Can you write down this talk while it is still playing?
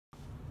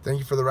Thank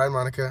you for the ride,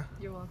 Monica.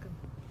 You're welcome.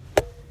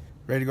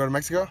 Ready to go to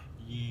Mexico?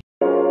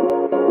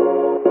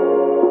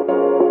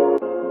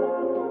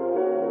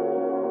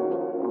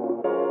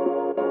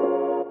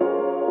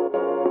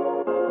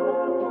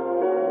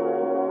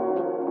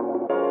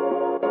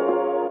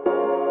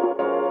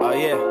 Oh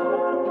yeah,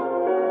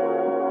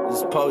 this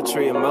is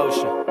poetry in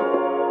motion.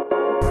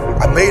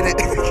 I made it.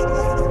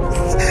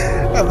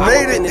 I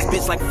made it. In this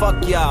bitch like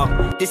fuck y'all.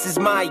 This is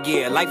my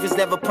year. Life is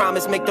never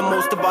promised. Make the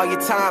most of all your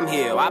time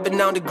here. I've been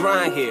on the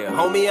grind here,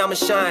 homie. I'ma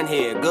shine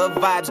here. Good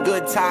vibes,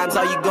 good times.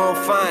 All you gon'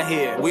 find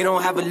here. We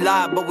don't have a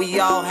lot, but we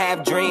all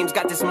have dreams.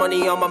 Got this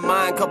money on my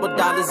mind, couple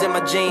dollars in my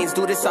jeans.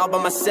 Do this all by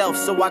myself,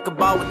 so I can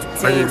ball with the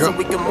team. So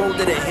we can move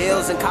to the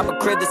hills and cop a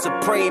crib that's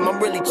supreme.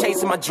 I'm really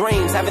chasing my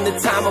dreams, having the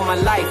time of my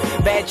life.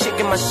 Bad chick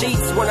in my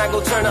sheets when I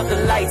go turn up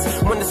the lights.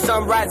 When the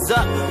sun rises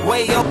up,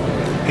 way up.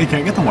 Hey,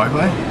 can I get the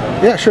Wi-Fi?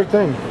 Yeah, sure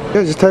thing.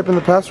 Yeah, just type in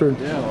the password.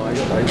 Yeah, well, I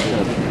got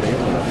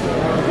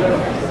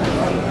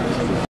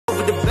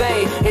Over the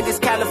bay, in this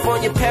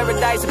California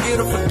paradise, a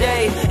beautiful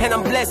day. And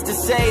I'm blessed to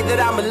say that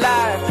I'm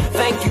alive.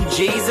 Thank you,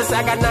 Jesus.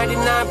 I got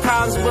 99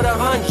 problems with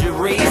 100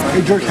 reasons.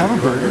 Hey, George, have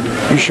a burger.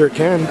 You sure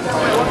can.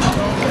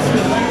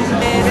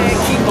 And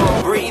keep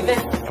on breathing.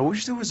 I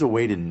wish there was a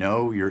way to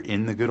know you're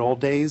in the good old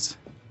days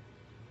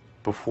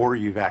before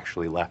you've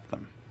actually left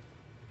them.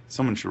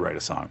 Someone should write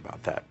a song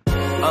about that.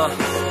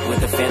 With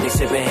the family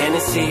sipping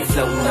Hennessy,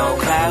 floating on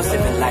clouds,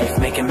 living life,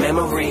 making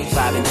memories,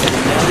 vibing to the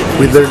melody.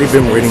 We've literally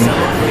been waiting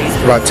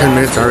about 10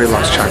 minutes. I already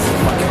lost track.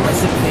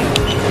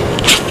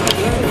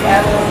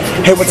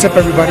 Hey, what's up,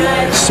 everybody?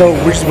 So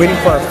we're just waiting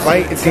for our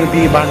flight. It's gonna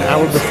be about an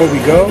hour before we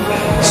go.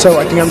 So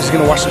I think I'm just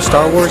gonna watch some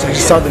Star Wars. I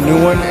just saw the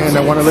new one, and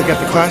I want to look at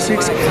the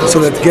classics. So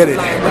let's get it.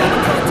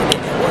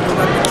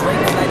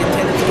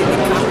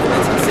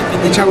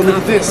 Hey, Chavo, look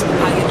at this.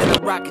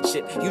 Rocket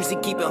ship, usually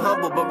keep it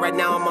humble, but right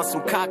now I'm on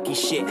some cocky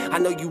shit. I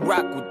know you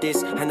rock with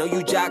this, I know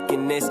you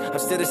jocking this. I'm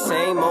still the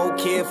same old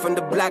kid from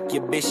the block,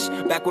 you bitch.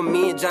 Back when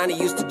me and Johnny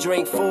used to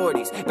drink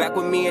 40s. Back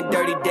when me and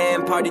Dirty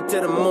Dan party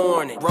till the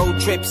morning. Road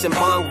trips and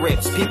bong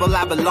rips, people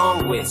I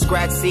belong with.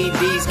 Scratch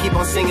CDs, keep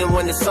on singing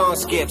when the song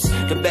skips.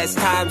 The best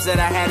times that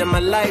I had in my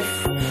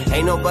life.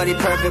 Ain't nobody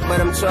perfect,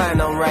 but I'm trying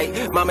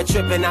alright. Mama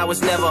tripping, I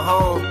was never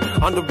home.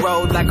 On the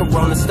road like a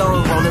rolling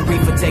stone, rolling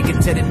reefer, take it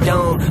to the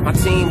dome. My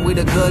team, we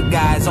the good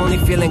guys, only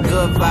feeling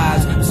good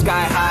vibes.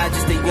 Sky high,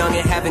 just a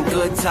youngin' having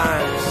good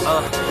times.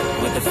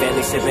 With the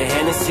family sipping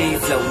Hennessy,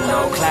 floating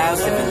on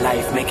clouds, living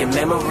life, making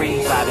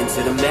memories, vibing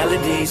to the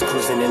melodies,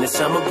 cruising in the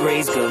summer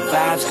breeze. Good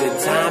vibes, good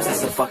times,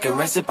 that's a fucking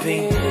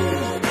recipe.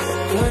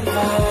 Good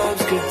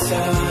vibes, good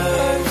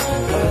times.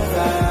 Good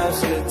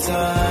vibes, good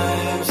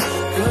times.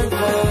 Good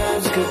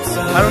vibes, good times.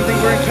 I don't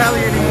think we're in Cali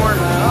anymore.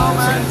 Oh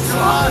man,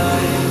 come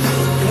on.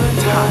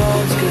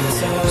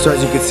 So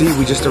as you can see,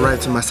 we just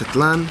arrived to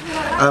Mazatlan.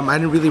 I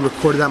didn't really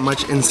record that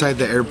much inside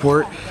the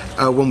airport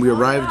when we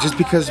arrived, just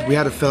because we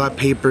had to fill out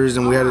papers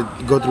and we had to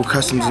go through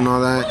customs and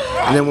all that.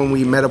 And then when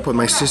we met up with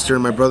my sister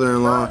and my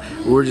brother-in-law,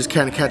 we were just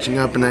kind of catching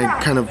up, and I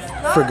kind of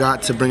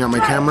forgot to bring out my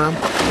camera.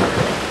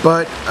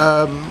 But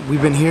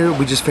we've been here,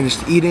 we just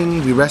finished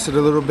eating, we rested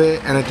a little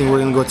bit, and I think we're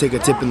gonna go take a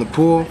dip in the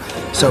pool.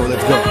 So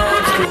let's go.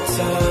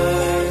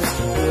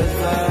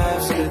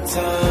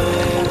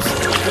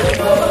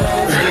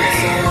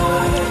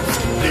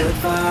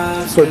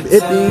 For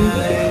it being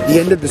the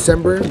end of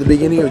December, the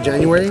beginning of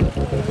January,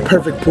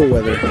 perfect pool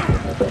weather.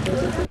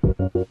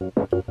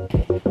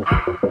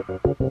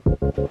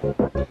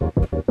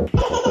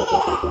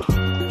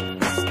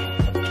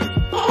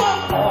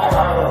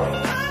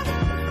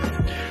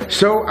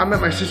 So I'm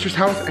at my sister's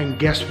house, and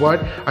guess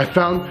what? I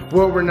found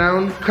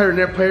world-renowned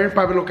clarinet player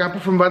Pablo Campo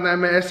from Banda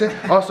MS,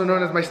 also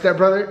known as my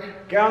stepbrother.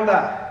 ¿Qué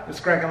onda? It's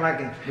cracking like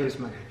it.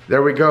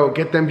 There we go.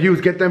 Get them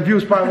views,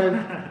 Pablo.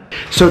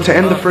 So to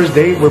end the first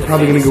day, we're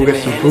probably gonna go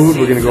get some food.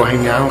 We're gonna go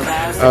hang out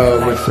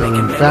with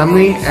some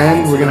family,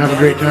 and we're gonna have a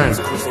great time.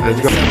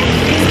 Let's go.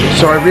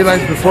 So I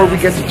realized before we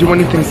get to do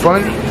anything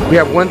fun, we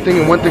have one thing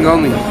and one thing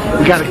only.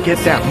 We gotta get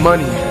that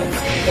money.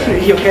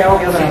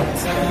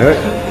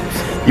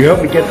 You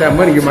help me get that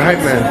money. You're my hype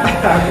man.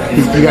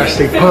 You gotta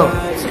stay pumped.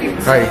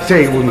 All right,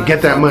 say it when we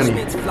get that money. We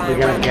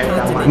gotta get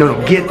that money. No,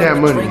 get that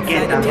money.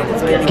 Get that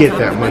money. Get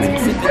that money.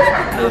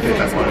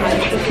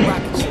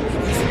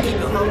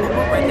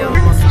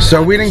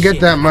 So we didn't get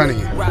that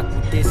money.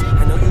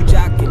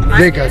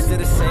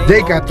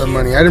 They got the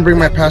money. I didn't bring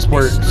my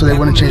passport, so they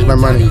wouldn't change my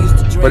money.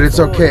 But it's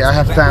okay. I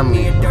have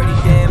family.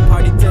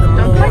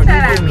 Don't point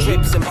that at me.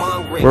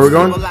 Where are we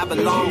going?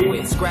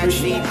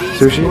 Sushi?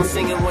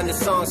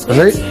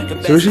 Okay?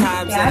 Sushi?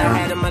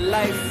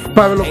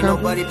 Pablo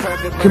Campo?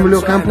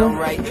 Kimberly Campo?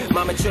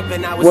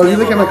 Well, if you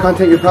look at my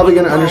content, you're probably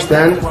going to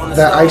understand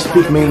that I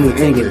speak mainly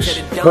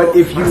English. But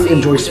if you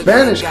enjoy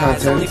Spanish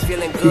content,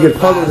 you can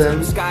follow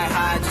them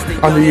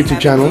on their YouTube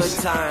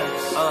channels.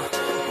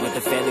 With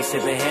the family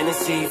sipping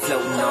Hennessy,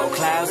 floating on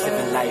clouds,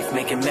 living life,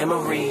 making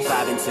memories,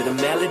 vibing to the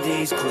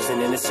melodies,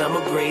 cruising in the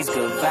summer breeze.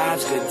 Good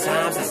vibes, good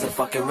times, that's a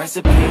fucking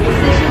recipe.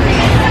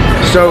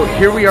 So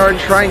here we are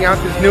trying out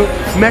this new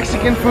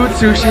Mexican food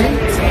sushi.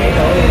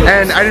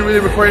 and I didn't really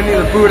record any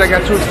of the food. I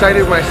got too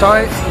excited when I saw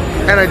it,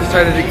 and I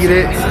decided to eat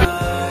it.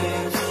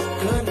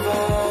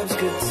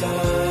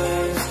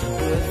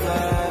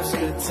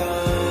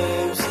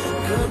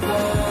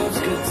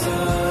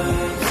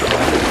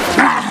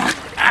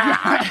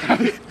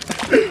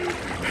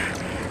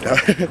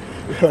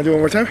 Wanna do it one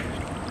more time?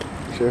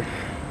 Sure.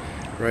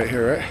 Right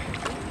here, right?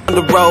 On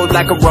the road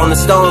like a rolling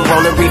stone,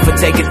 rolling reefer,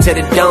 take it to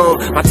the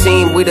dome. My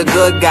team, we the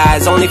good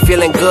guys, only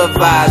feeling good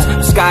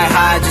vibes. Sky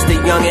high, just a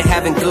youngin'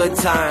 having good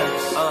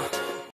times.